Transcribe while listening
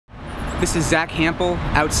This is Zack Hample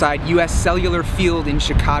outside US Cellular Field in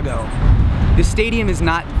Chicago. This stadium is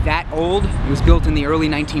not that old. It was built in the early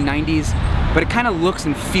 1990s, but it kind of looks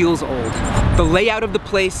and feels old. The layout of the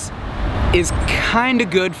place is kind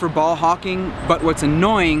of good for ball hawking, but what's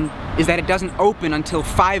annoying is that it doesn't open until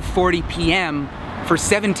 5:40 p.m. for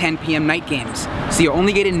 7:10 p.m. night games. So you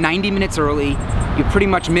only get in 90 minutes early. You pretty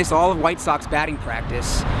much miss all of White Sox batting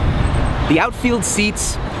practice. The outfield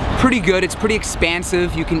seats, pretty good. It's pretty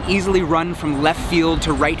expansive. You can easily run from left field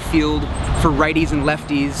to right field for righties and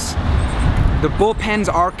lefties. The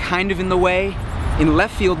bullpens are kind of in the way. In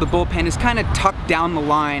left field, the bullpen is kind of tucked down the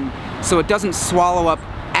line, so it doesn't swallow up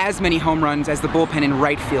as many home runs as the bullpen in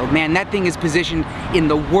right field. Man, that thing is positioned in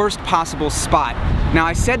the worst possible spot. Now,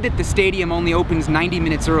 I said that the stadium only opens 90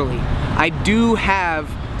 minutes early. I do have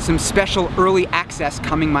some special early access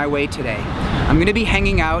coming my way today. I'm gonna be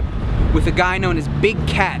hanging out with a guy known as Big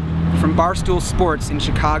Cat from Barstool Sports in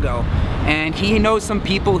Chicago. And he knows some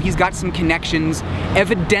people, he's got some connections.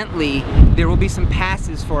 Evidently, there will be some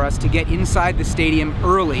passes for us to get inside the stadium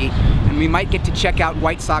early, and we might get to check out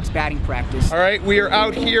White Sox batting practice. All right, we are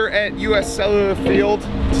out here at US Cellular Field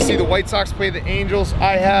to see the White Sox play the Angels.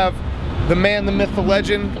 I have the man, the myth, the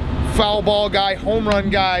legend, foul ball guy, home run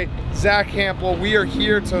guy, Zack Hample. We are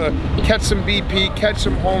here to catch some BP, catch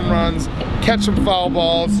some home runs, catch some foul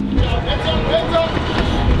balls.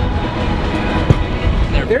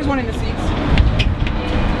 There's one in the seats.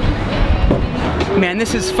 Man,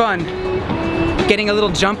 this is fun. Getting a little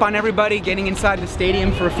jump on everybody, getting inside the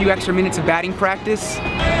stadium for a few extra minutes of batting practice.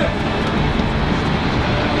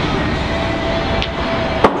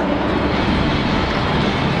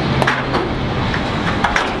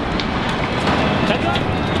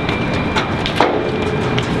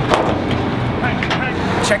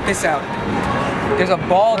 Check this out. There's a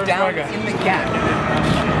ball down in the gap.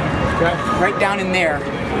 Right down in there.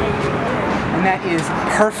 And that is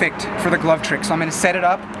perfect for the glove trick. So I'm gonna set it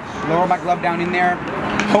up, lower my glove down in there,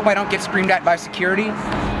 hope I don't get screamed at by security.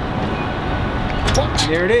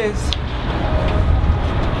 There it is.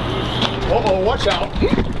 Uh-oh, watch out.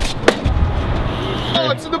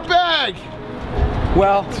 Oh, it's in the bag.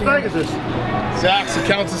 Well, What bag is this? Zack's, it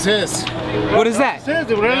counts as his. what is that? It says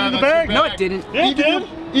it went in the bag. No, it didn't. Yeah, it did.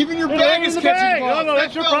 Even your It bag went is in the catching bag. balls. No,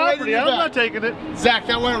 that's your fell right in property. your I'm bag. not taking it. Zack,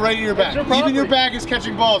 that went right in your bag. your Even your property. bag is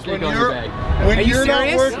catching balls. When Are you're you not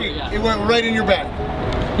serious? working, it went right in your bag.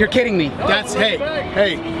 You're kidding me. That's, hey,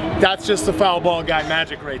 that's just the foul ball guy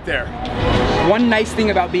magic right there. One nice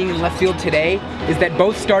thing about being in left field today is that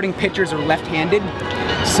both starting pitchers are left-handed.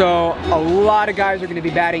 So a lot of guys are going to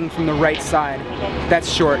be batting from the right side. That's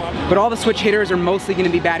short. But all the switch hitters are mostly going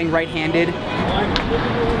to be batting right-handed.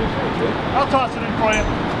 I'll toss it in for you.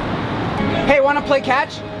 Hey, want to play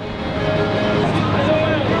catch?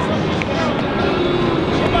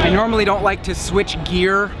 I normally don't like to switch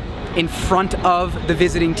gear in front of the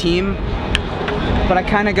visiting team, but I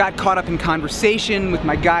kind of got caught up in conversation with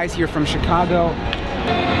my guys here from Chicago.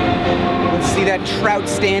 Let's see that trout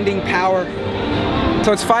standing power.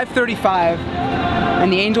 So it's 5:35,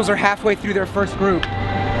 and the Angels are halfway through their first group,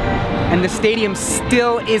 and the stadium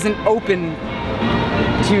still isn't open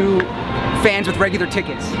to fans with regular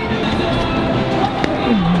tickets.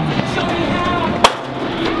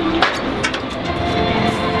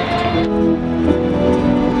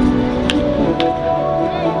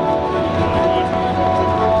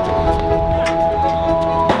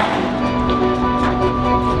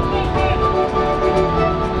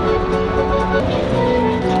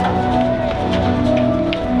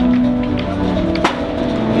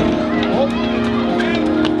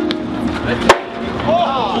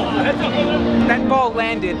 That ball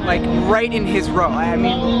landed like right in his row. I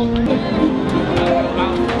mean,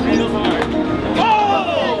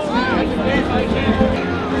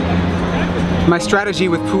 my strategy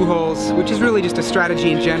with Pujols, which is really just a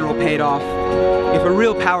strategy in general, paid off. If a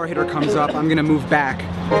real power hitter comes up, I'm gonna move back.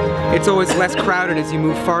 It's always less crowded as you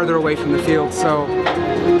move farther away from the field, so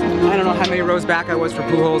I don't know how many rows back I was for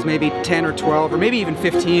Pujols, maybe 10 or 12, or maybe even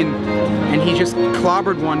 15, and he just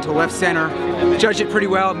clobbered one to left center, judged it pretty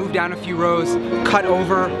well, moved down a few rows, cut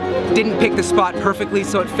over, didn't pick the spot perfectly,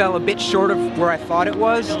 so it fell a bit short of where I thought it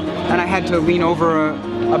was, and I had to lean over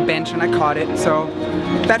a bench and I caught it, so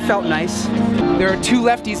that felt nice. There are two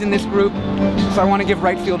lefties in this group, so I want to give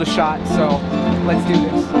right field a shot, so let's do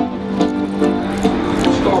this.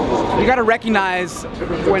 You gotta recognize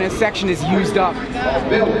when a section is used up,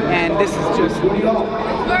 and this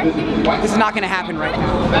is not gonna happen right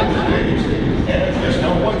now.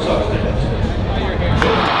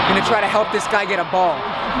 I'm gonna try to help this guy get a ball.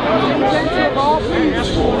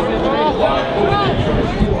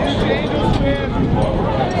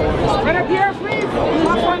 Spin it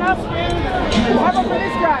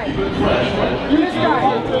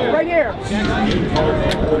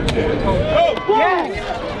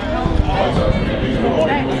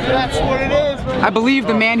That's what it is, man. I believe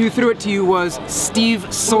the man who threw it to you was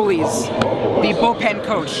Steve Solis, the bullpen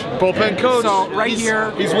coach. Bullpen coach. So right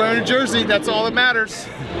here, he's wearing a jersey. That's all that matters.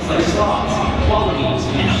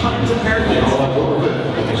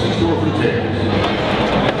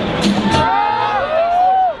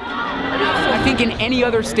 I think in any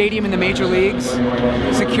other stadium in the major leagues,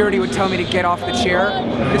 security would tell me to get off the chair.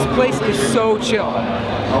 This place is so chill.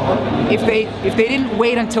 If they didn't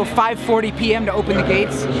wait until 5:40 p.m. to open the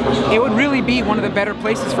gates, it would really be one of the better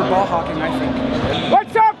places for ball hawking, I think.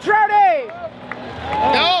 What's up, Trouty?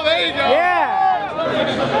 Oh, there you go.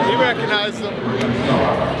 Yeah. He recognized him.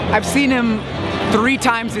 I've seen him 3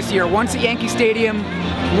 times this year. Once at Yankee Stadium,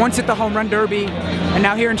 once at the Home Run Derby, and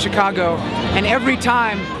now here in Chicago. And every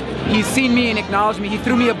time he's seen me and acknowledged me. He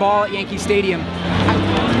threw me a ball at Yankee Stadium.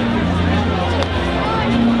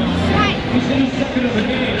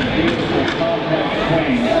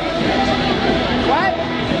 What?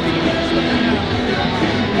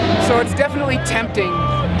 So it's definitely tempting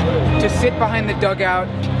to sit behind the dugout,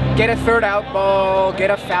 get a third out ball, get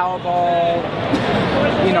a foul ball.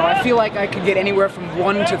 You know, I feel like I could get anywhere from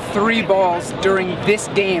 1 to 3 balls during this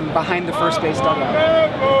game behind the first base dugout.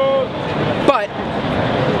 But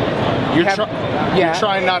You're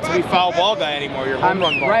trying not to be foul ball guy anymore. You're home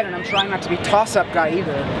run ball. Right, and I'm trying not to be toss-up guy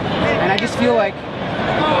either. And I just feel like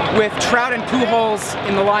with Trout and Pujols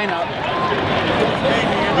in the lineup,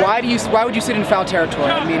 why would you sit in foul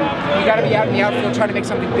territory? I mean, you got to be out in the outfield trying to make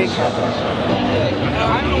something big happen.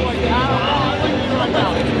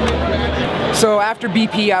 So after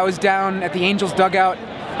BP, I was down at the Angels dugout.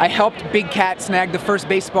 I helped Big Cat snag the first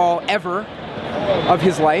baseball ever of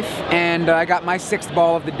his life, and I got my 6th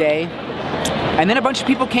ball of the day. And then a bunch of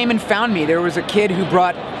people came and found me. There was a kid who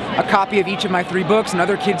brought a copy of each of my 3 books, and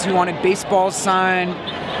other kids who wanted baseballs signed,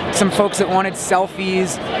 some folks that wanted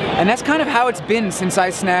selfies, and that's kind of how it's been since I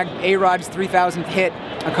snagged A-Rod's 3,000th hit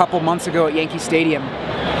a couple months ago at Yankee Stadium.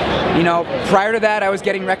 You know, prior to that, I was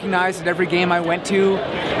getting recognized at every game I went to,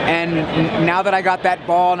 and now that I got that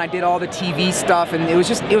ball and I did all the TV stuff, and it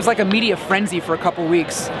was like a media frenzy for a couple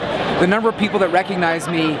weeks. The number of people that recognize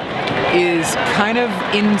me is kind of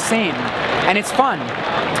insane, and it's fun.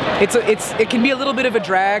 It can be a little bit of a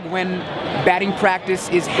drag when batting practice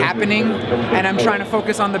is happening and I'm trying to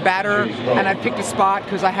focus on the batter, and I've picked a spot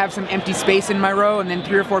because I have some empty space in my row, and then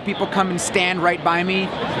 3 or 4 people come and stand right by me.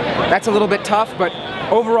 That's a little bit tough, but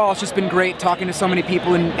overall it's just been great talking to so many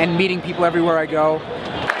people and meeting people everywhere I go.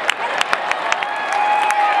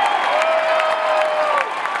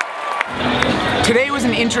 Today was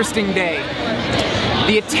an interesting day.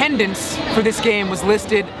 The attendance for this game was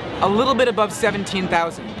listed a little bit above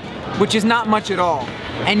 17,000, which is not much at all,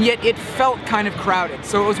 and yet it felt kind of crowded.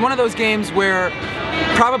 So it was one of those games where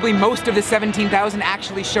probably most of the 17,000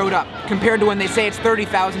 actually showed up, compared to when they say it's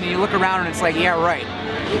 30,000 and you look around and it's like, yeah, right.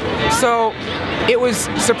 So it was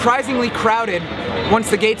surprisingly crowded once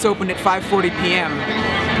the gates opened at 5:40 p.m.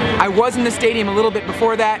 I was in the stadium a little bit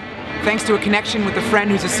before that, thanks to a connection with a friend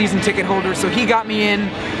who's a season ticket holder, so he got me in.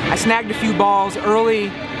 I snagged a few balls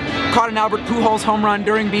early, caught an Albert Pujols home run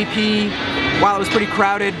during BP while it was pretty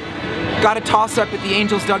crowded, got a toss-up at the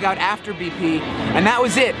Angels dugout after BP, and that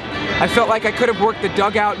was it. I felt like I could have worked the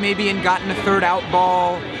dugout maybe and gotten a third out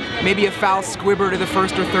ball, maybe a foul squibber to the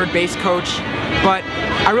first or third base coach, but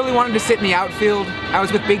I really wanted to sit in the outfield. I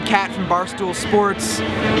was with Big Cat from Barstool Sports,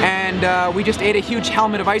 and we just ate a huge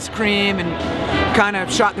helmet of ice cream and kind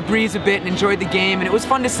of shot the breeze a bit and enjoyed the game, and it was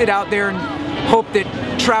fun to sit out there and hope that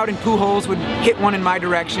Trout and Pujols would hit one in my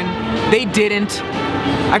direction. They didn't.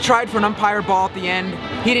 I tried for an umpire ball at the end.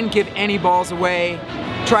 He didn't give any balls away.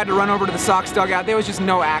 Tried to run over to the Sox dugout. There was just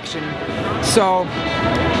no action. So,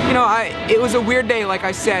 you know, it was a weird day, like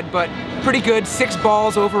I said, but pretty good. 6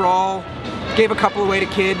 balls overall. Gave a couple away to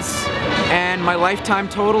kids, and my lifetime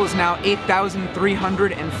total is now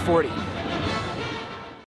 8,340.